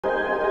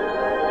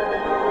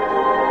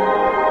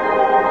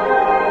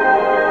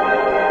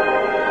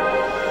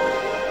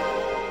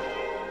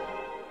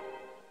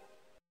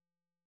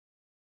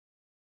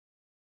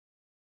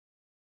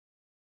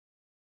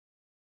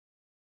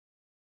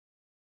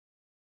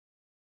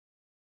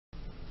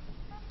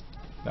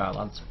Right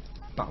lads,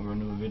 back with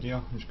another video.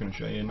 I'm just going to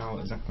show you now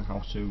exactly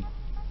how to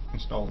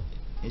install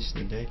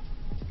ISTA D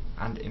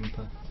and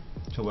INPA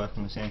to work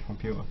on the same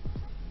computer.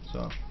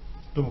 So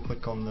double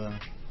click on the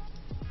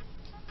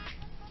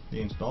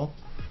install,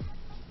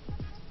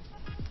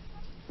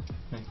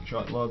 making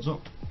sure it loads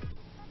up.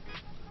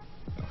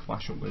 It'll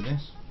flash up with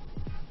this.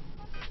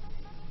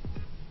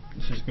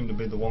 This is going to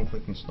be the one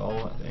click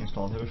install that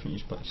installs everything. You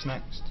just press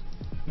next,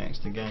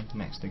 next again,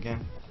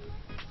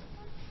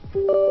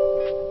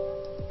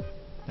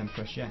 then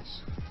press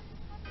yes.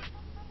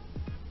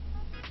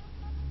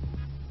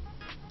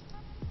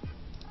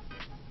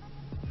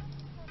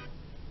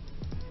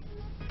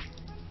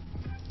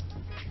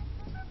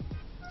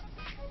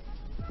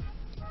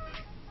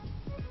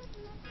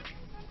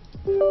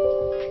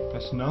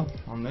 Press no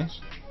on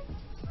this,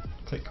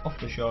 click off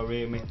the show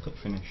read me, click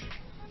finish.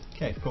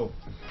 Okay, cool.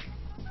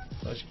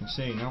 So as you can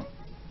see now,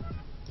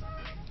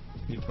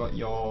 you've got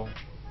your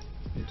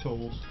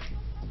tools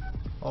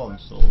all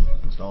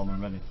installed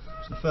and ready.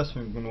 So the first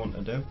thing we're going to want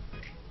to do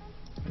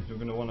is we're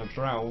going to want to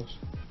browse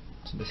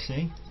to the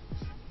C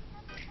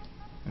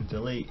and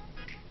delete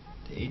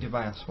the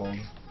EDIABAS folder.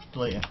 Just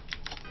delete it.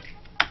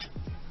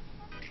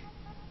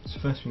 So the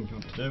first thing you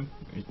want to do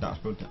is that's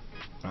good.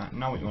 Right,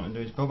 now what you want to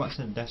do is go back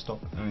to the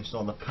desktop and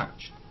install the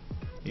patched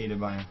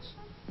EDIABAS.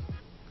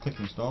 Click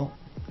install,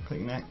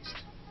 click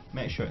next,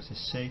 make sure it's a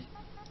C,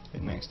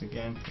 click next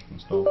again, click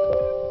install,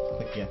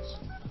 click yes.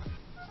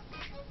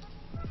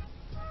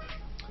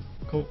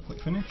 Cool, click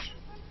finish.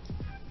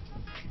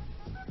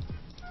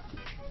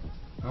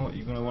 Now what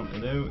you're going to want to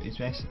do is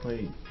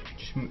basically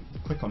just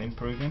click on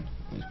INPA again,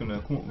 and it's going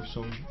to come up with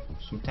some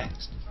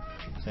text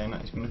saying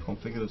that it's going to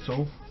configure the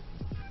tool.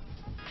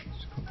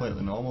 It's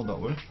completely normal,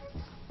 don't worry.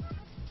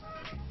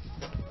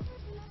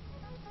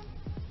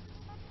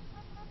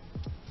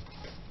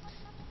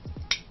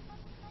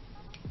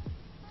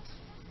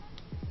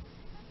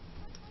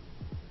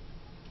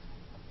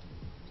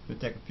 It'll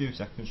take a few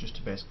seconds just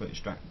to basically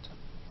extract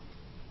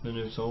the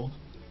new tool.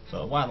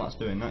 So while that's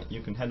doing that,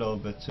 you can head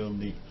over to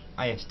the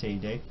ISTA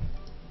D,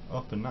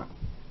 open that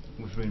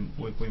with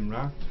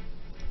WinRAR,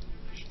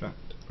 extract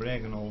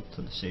diagonal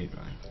to the C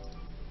drive,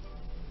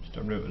 just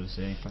a root of the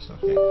C, press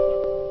OK,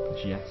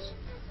 press yes.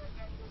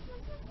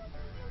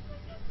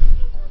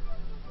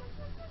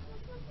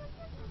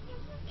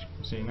 As you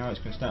can see now, it's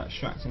going to start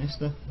extracting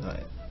ISTA.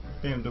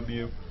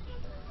 BMW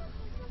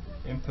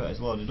INPA is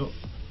loaded up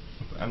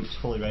and it's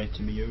fully ready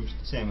to be used,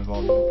 same with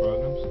all the other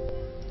programs.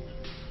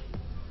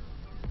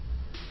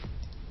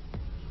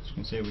 As you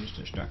can see, we're just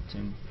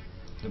extracting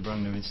the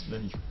brand new ISTA.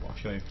 I'll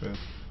show you through.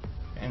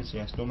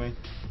 NCS dummy,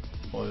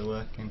 fully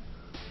working.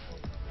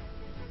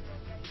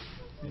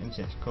 The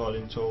NCS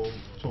coding tool,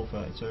 tool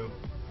 32,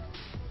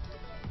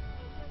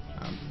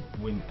 and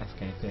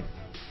Win10.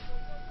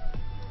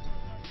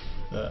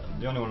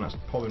 The only one that's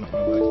probably not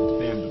going to work is the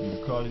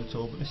BMW coding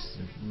tool, but this is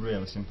a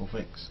really simple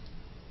fix.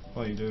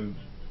 All you do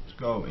is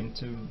go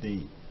into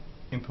the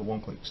INPA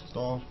one-click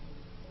store,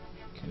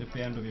 get the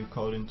BMW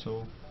coding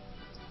tool,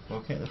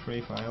 locate the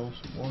three files,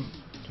 1,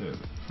 2,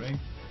 3,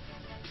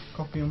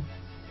 copy them,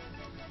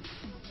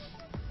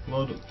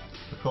 load up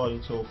the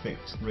coding tool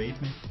fix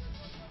readme,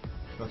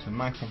 go to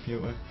my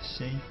computer,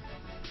 C,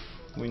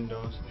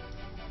 Windows,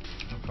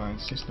 and find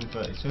system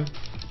 32,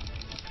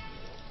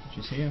 which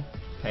is here,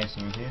 paste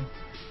them in here,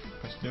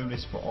 press do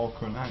this for all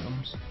current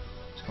items,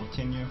 to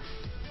continue,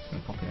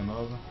 and copy them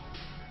over.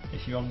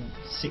 If you're on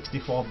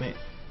 64-bit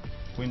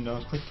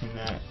Windows, click in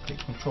there, click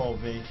Ctrl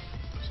V,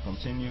 press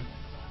continue,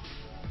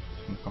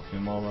 just going to copy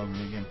them all over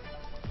again.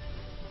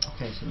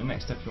 Okay, so the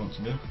next step you want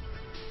to do,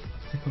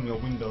 click on your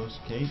Windows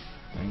key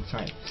and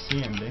type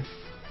CMD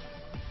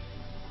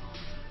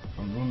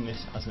and run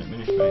this as an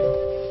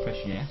administrator, press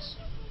yes,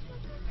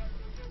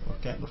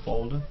 locate the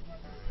folder,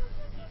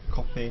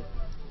 copy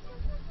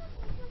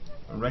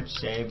a reg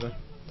saver,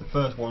 the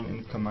first one in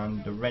the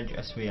command, the reg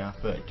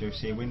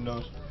svr32c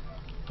Windows,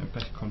 then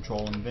press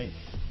Ctrl and V,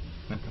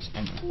 then press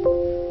enter.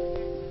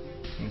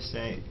 It's going to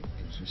say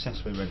it's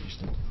successfully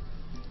registered.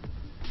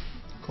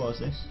 Close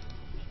this,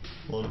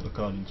 load up the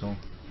coding tool.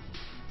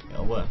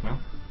 It'll work now.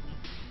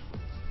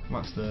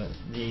 That's the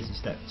easy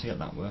step to get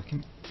that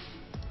working.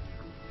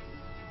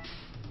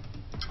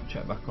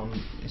 Check back on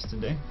ISTA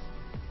D.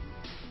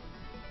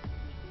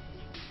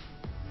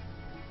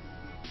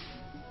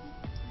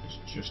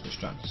 Just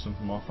extracted some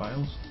more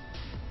files.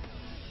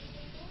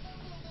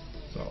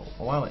 So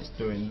while it's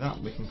doing that,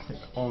 we can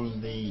click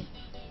on the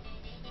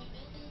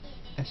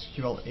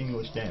SQL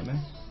English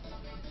database,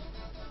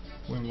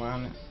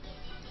 WinRAR it,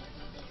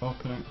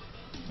 open it,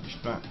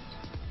 extract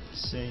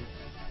C,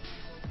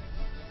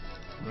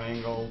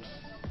 Reingold,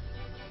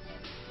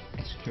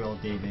 SQL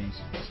DBs,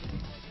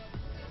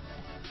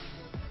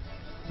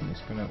 and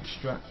it's going to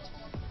extract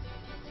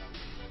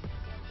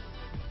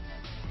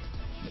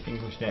the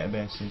English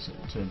databases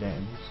to the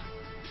database.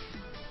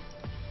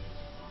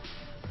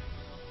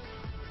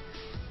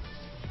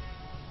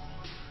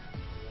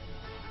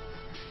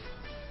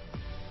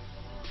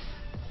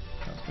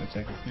 That's going to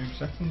take a few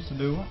seconds to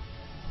do that.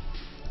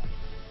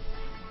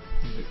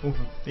 And the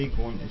other big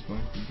one is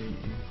going to be in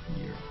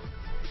here.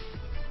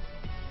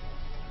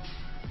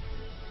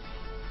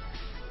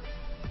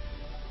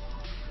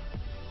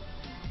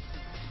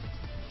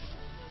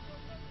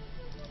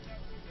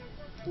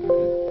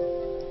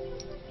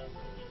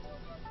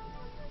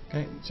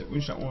 Okay, so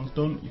once that one's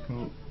done, you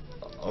can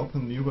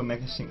open the other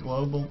Mega Sync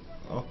Global,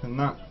 open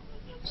that,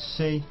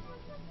 C,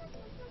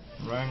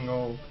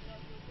 Wrangle,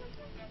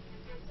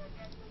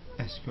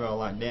 SQL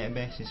like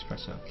databases,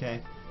 press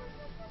OK,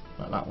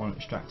 let that one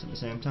extract at the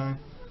same time.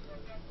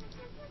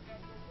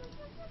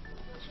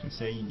 As you can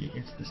see,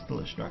 it's still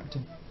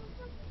extracting.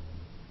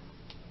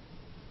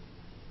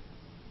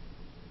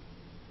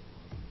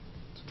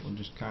 So we'll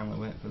just kindly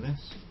wait for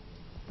this.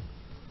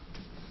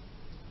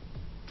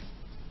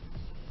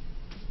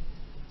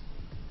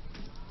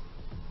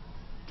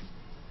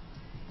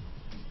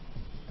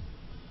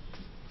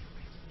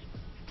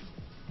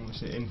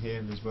 Obviously in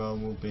here as well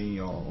will be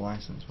your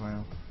license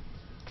file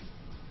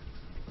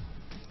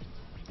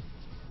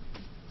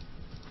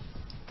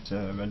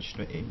to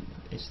register it in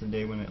ISTA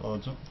D when it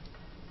loads up.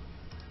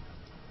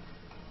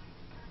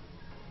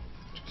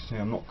 As you can see,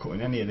 I'm not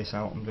cutting any of this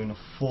out, I'm doing a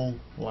full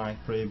live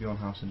preview on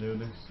how to do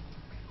this.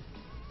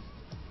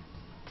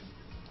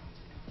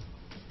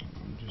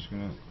 I'm just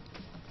going to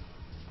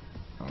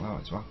allow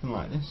it to happen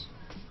like this.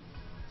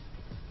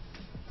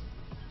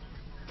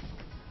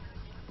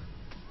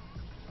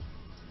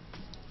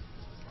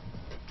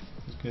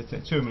 It's going to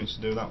take 2 minutes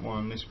to do that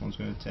one, this one's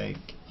going to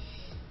take,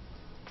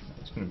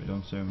 it's going to be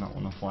done soon, that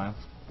one will fly off.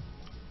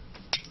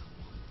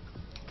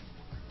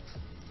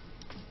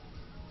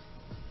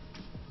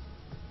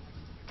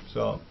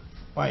 So,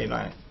 while you're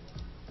at it,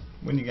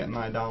 when you get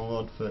my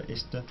download for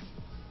ISTA,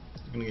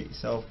 you're going to get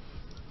yourself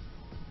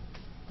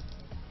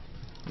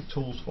the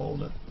tools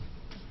folder.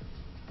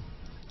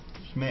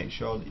 Just make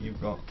sure that you've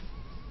got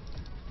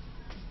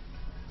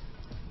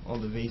all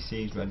the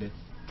VCs ready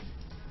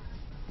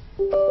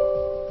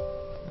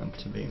and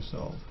to be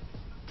installed.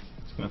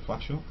 It's going to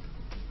flash up.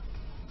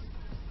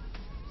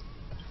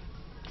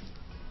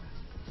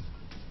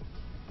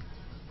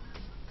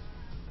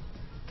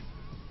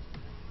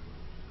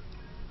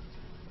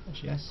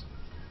 That's yes.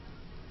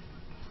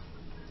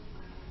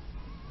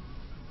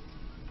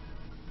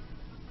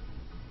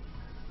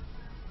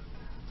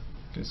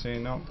 You can see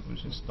now we're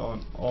just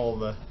installing all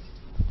the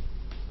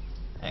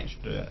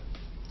extra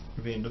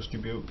Win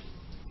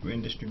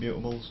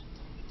distributables.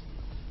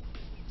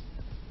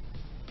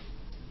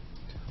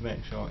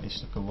 Make sure it's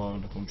stuck a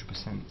load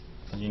 100%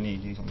 as you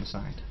need these on the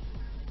side.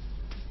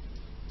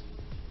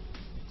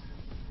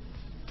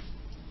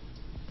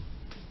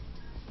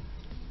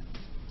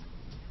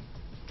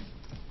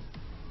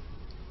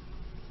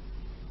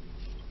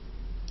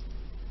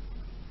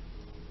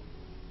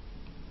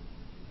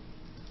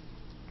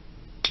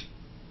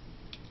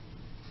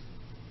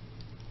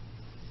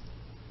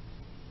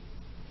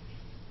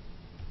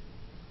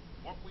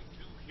 What we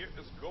do here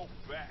is go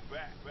back.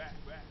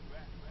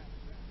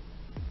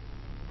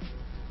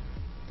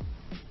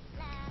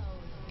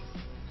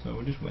 So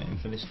we're just waiting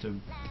for this to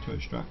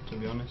extract, to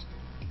be honest.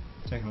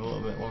 It's taking a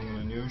little bit longer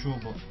than usual,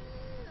 but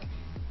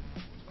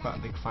it's quite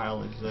a big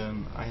file, it's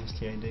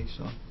ISTA D,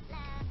 so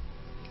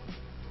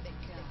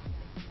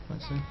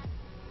let's see.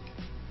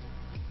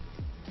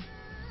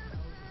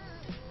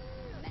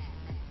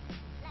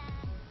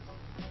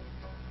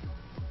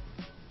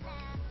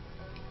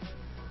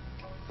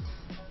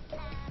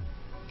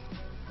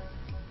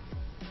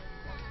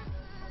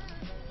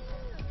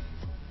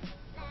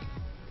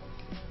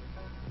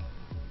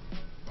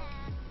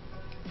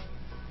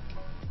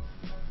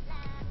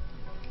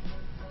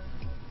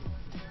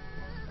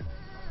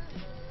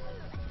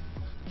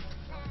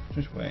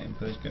 Just waiting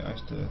for this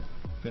guys to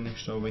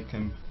finish so we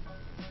can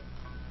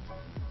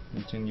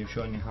continue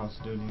showing you how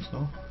to do the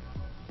install.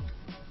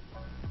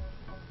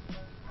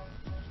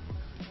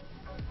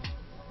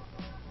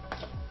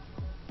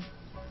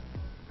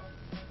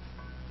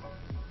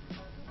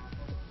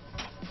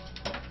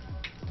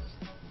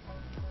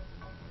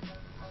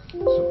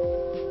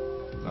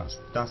 So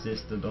that's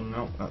this done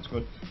now, that's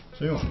good.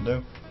 So you want to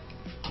do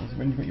is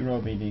when you put your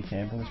OBD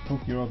cable, just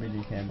plug your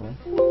OBD cable in,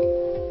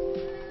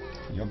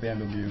 your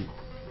BMW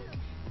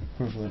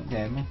equivalent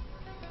cable.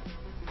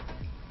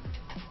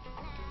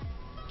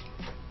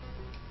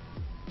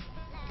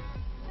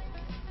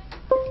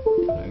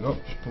 There you go,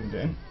 just plugged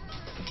it in.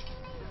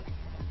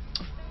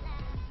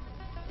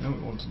 Now what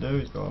we want to do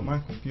is go on my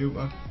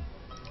computer,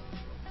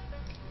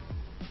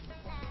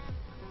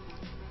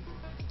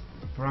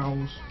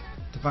 browse,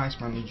 device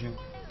manager,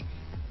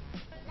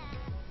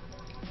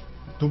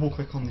 double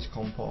click on this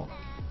COM port,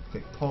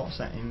 click port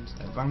settings,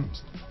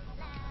 advanced,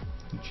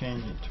 and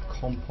change it to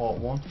COM port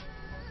 1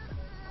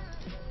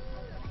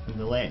 with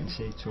the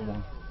latency to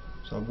 1.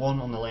 So 1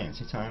 on the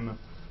latency timer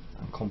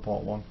and COM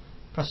port 1.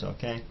 Press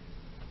OK.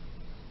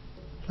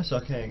 Press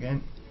OK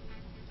again.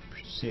 You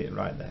should see it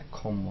right there,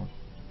 COM 1.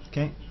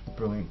 Okay,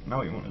 brilliant. Now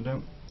what you want to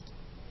do,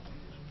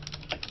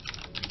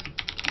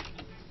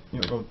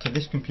 you go to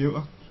this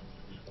computer,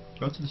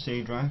 go to the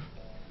C drive,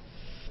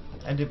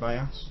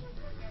 EDIABAS,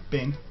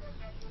 bin,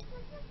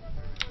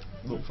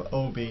 look for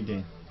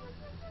OBD.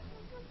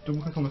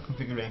 Double click on the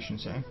configuration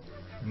setting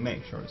and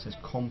make sure it says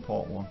COM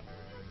port 1.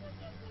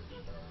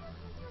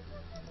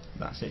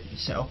 That's it, you're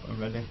set up and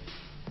ready.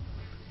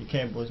 Your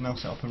cable is now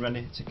set up and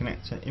ready to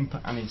connect to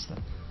INPA and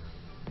ISTA.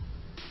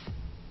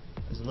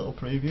 As a little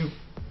preview,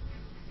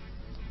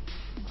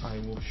 I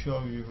will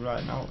show you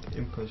right now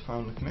INPA has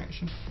found the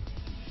connection.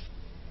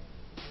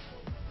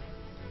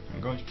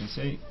 And as you can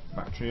see,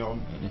 battery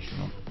on, ignition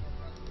on.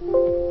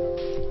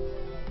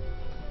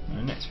 And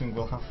the next thing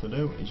we'll have to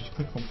do is just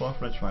click on both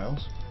reg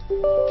files,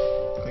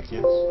 click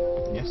yes,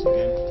 and yes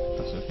again,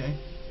 press OK.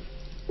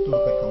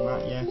 Double click on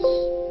that, yes,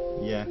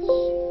 yes,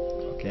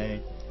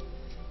 OK.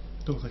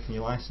 Double click on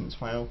your license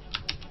file,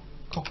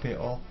 copy it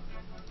all.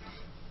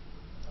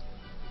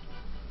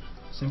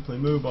 Simply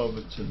move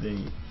over to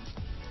the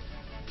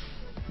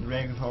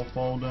Ravenhall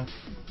folder,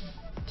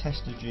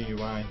 tester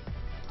GUI,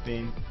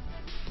 bin,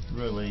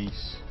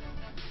 release,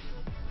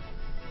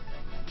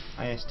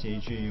 ISTA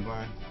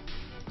GUI,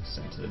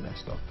 send to the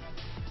desktop.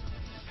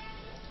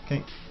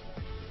 Okay,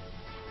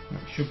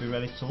 that should be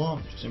ready to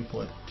launch.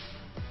 Simply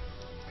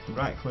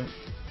right click,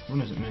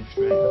 run as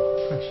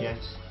administrator, press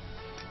yes.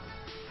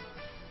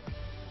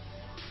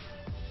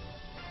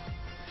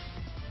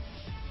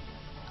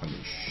 And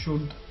it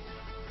should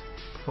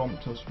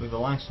prompt us with a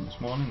license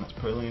warning. That's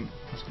brilliant.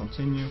 Press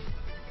continue,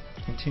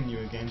 continue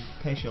again,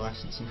 paste your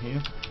license in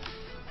here,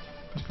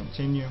 press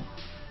continue,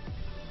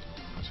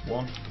 press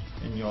 1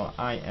 in your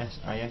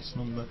ISIS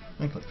number,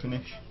 then click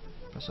finish,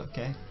 press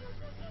OK.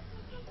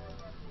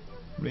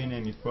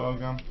 Rename your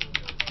program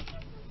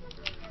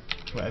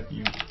to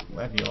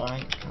whatever you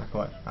like. I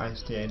call it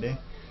ISTA D.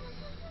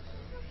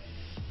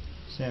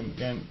 Same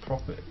again,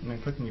 and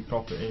then click on your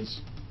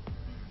properties,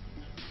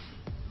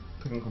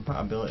 click on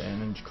compatibility,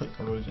 and then just click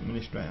on run as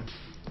administrator,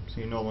 so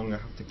you no longer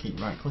have to keep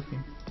right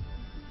clicking.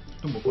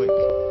 Double click,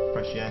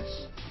 press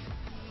yes.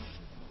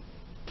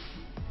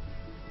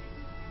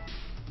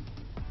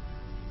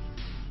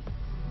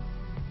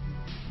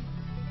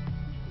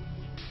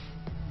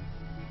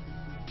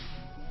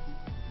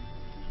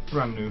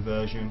 Brand new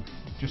version,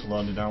 just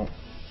loaded out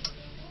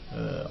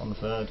on the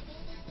 3rd.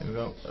 There we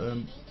go.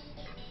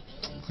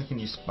 Click on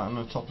your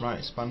spanner, top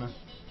right spanner.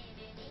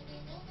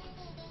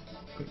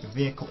 Click the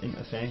vehicle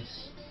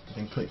interface,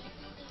 then click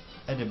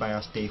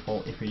EDIABAS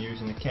default. If you're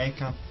using the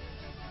K-CAN,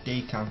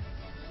 D-CAN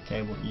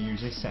cable, you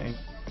use this setting,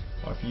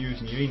 or if you're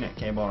using your Ethernet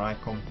cable or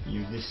ICOM,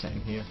 you use this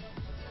setting here,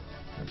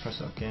 and press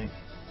OK.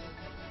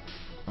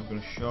 I'm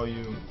going to show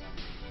you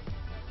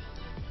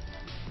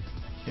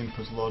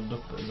INPA's loaded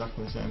up at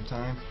exactly the same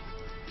time.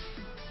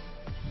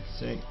 Let's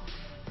see,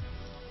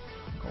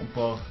 I've got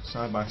both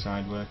side by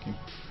side working.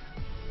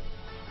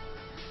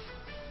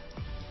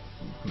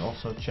 You can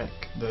also check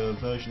the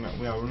version that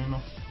we are running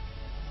off,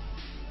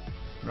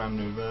 brand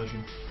new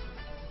version.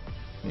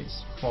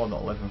 It's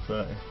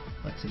 4.11.30.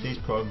 Like I said, these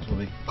programs will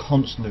be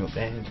constantly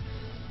updated,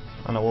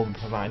 and I will be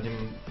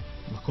providing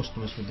my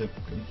customers with the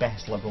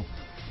best level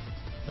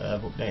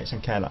of updates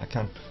and care that I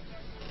can.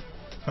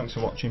 Thanks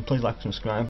for watching. Please like and subscribe.